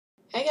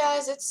Hey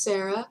guys, it's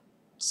Sarah.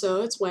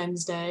 So it's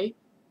Wednesday,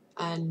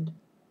 and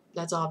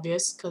that's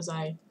obvious because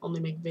I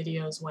only make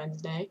videos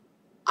Wednesday.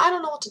 I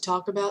don't know what to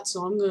talk about,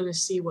 so I'm going to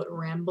see what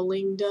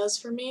rambling does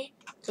for me,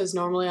 because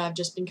normally I've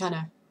just been kind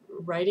of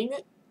writing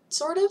it,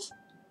 sort of,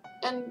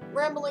 and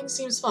rambling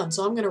seems fun,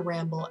 so I'm going to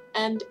ramble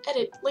and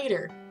edit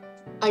later.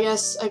 I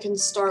guess I can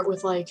start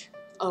with like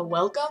a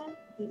welcome.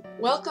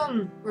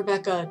 Welcome,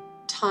 Rebecca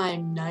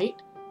Time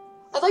Night.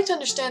 I'd like to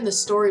understand the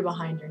story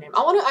behind your name.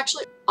 I want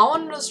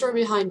to know the story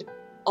behind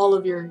all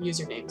of your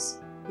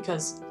usernames,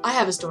 because I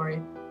have a story,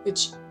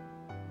 which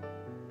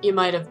you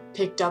might have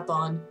picked up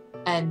on,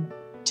 and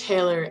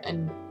Taylor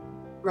and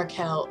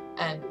Raquel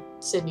and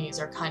Sydney's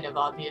are kind of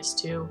obvious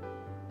too.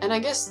 And I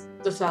guess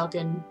the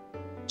Falcon,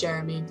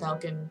 Jeremy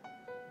Falcon,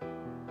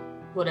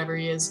 whatever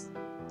he is,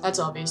 that's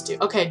obvious too.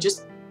 Okay,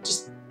 just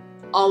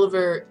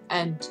Oliver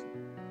and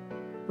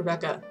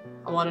Rebecca.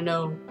 I want to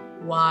know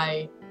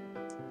why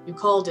you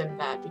called him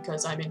that,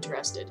 because I'm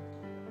interested.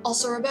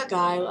 Also, Rebecca,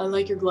 I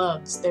like your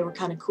gloves. They were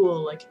kind of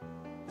cool, like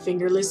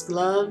fingerless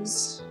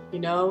gloves, you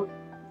know?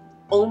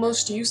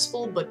 Almost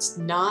useful, but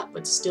not,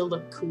 but still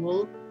look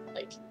cool.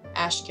 Like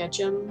Ash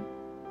Ketchum,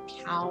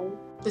 cow.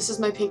 This is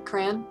my pink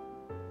crayon.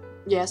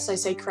 Yes, I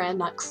say crayon,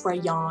 not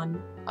crayon.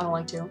 I don't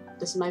like to.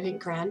 This is my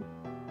pink crayon.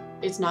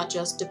 It's not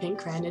just a pink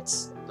crayon,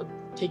 it's a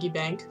piggy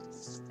bank.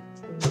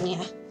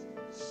 Yeah.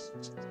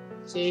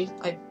 See,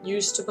 I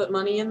used to put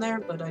money in there,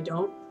 but I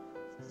don't.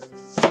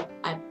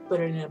 I put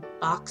it in a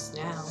box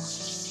now.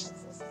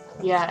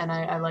 Yeah, and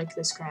I like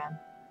this crayon.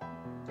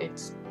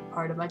 It's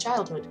part of my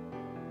childhood.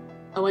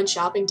 I went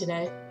shopping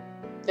today.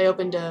 They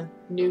opened a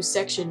new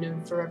section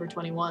of Forever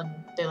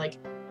 21. They like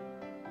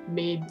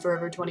made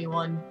Forever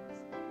 21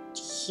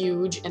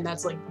 huge, and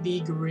that's like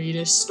the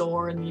greatest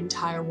store in the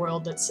entire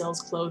world that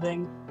sells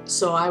clothing.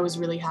 So I was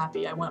really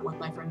happy. I went with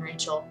my friend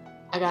Rachel.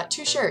 I got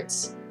 2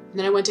 shirts, and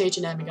then I went to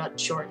H&M and got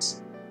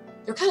shorts.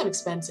 They're kind of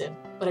expensive,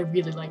 but I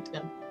really liked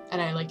them.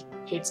 And I like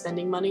hate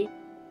spending money,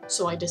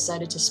 so I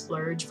decided to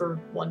splurge for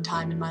one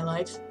time in my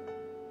life.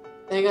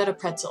 Then I got a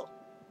pretzel.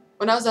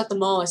 When I was at the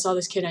mall, I saw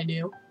this kid I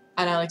knew,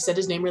 and I like said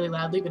his name really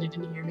loudly, but he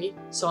didn't hear me,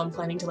 so I'm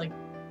planning to like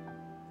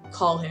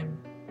call him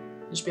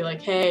and just be like,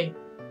 hey,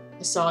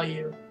 I saw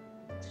you.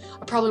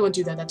 I probably won't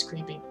do that, that's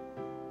creepy.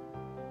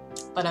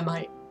 But I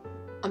might.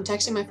 I'm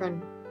texting my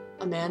friend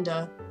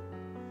Amanda.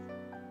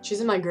 She's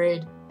in my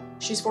grade.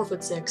 She's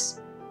 4'6".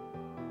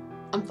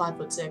 I'm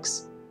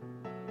 5'6".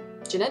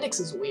 Genetics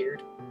is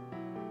weird.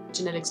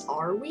 Genetics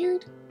are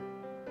weird?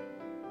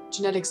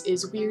 Genetics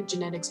is weird,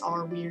 genetics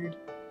are weird.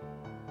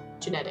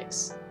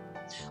 Genetics.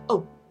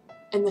 Oh,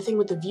 and the thing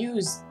with the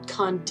views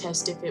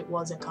contest, if it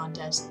was a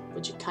contest,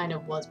 which it kind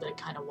of was, but it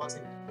kind of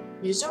wasn't.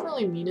 Views don't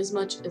really mean as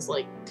much as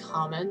like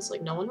comments.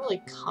 Like no one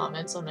really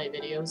comments on my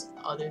videos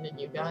other than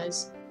you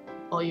guys.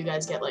 All you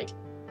guys get like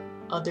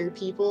other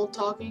people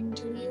talking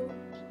to you.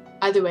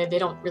 Either way, they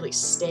don't really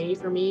stay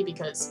for me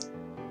because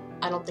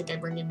I don't think I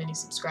bring in many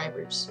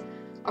subscribers.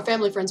 Our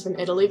family friends from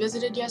Italy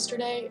visited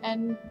yesterday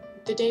and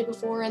the day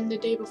before and the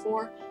day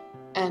before,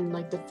 and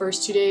like the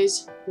first 2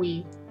 days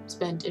we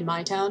spent in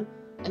my town,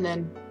 and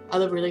then I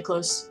live really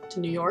close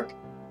to New York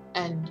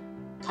and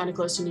kind of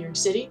close to New York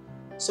City,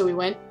 so we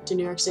went to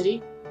New York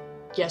City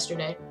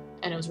yesterday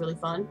and it was really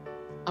fun.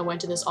 I went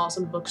to this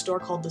awesome bookstore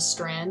called The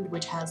Strand,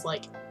 which has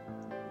like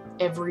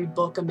every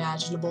book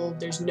imaginable.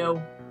 There's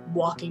no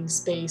walking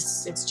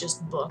space, it's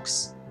just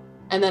books.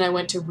 And then I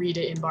went to read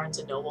it in Barnes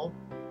 & Noble.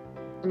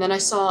 And then I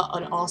saw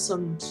an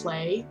awesome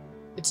play.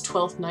 It's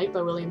Twelfth Night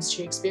by William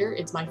Shakespeare.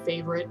 It's my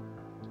favorite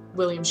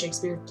William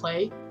Shakespeare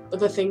play. But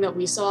the thing that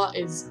we saw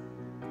is,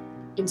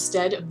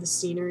 instead of the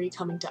scenery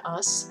coming to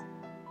us,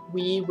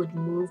 we would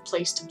move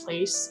place to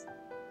place,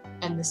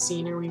 and the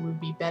scenery would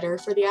be better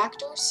for the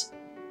actors.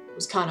 It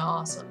was kind of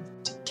awesome.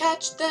 To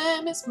catch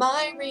them is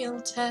my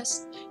real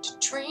test. To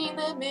train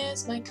them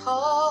is my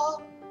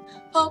call.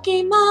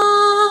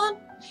 Pokemon,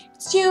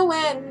 it's you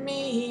and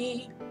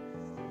me.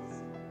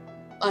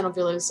 I don't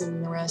feel like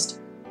singing the rest.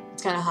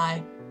 It's kind of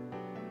high,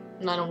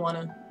 and I don't want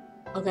to.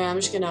 Okay, I'm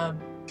just gonna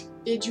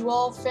bid you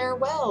all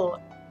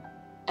farewell,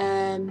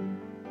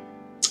 and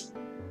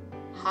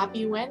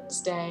happy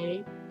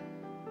Wednesday.